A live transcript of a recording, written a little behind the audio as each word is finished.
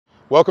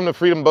Welcome to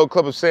Freedom Boat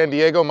Club of San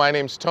Diego. My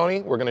name's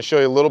Tony. We're going to show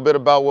you a little bit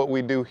about what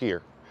we do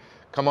here.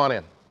 Come on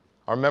in.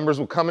 Our members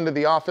will come into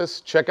the office,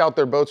 check out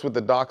their boats with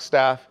the dock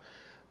staff.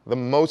 The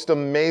most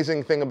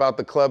amazing thing about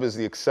the club is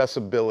the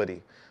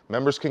accessibility.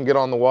 Members can get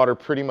on the water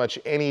pretty much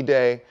any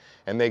day,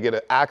 and they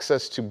get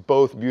access to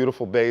both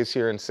beautiful bays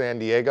here in San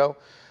Diego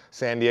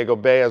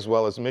Bay as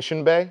well as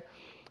Mission Bay.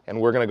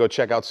 And we're going to go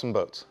check out some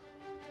boats.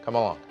 Come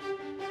along.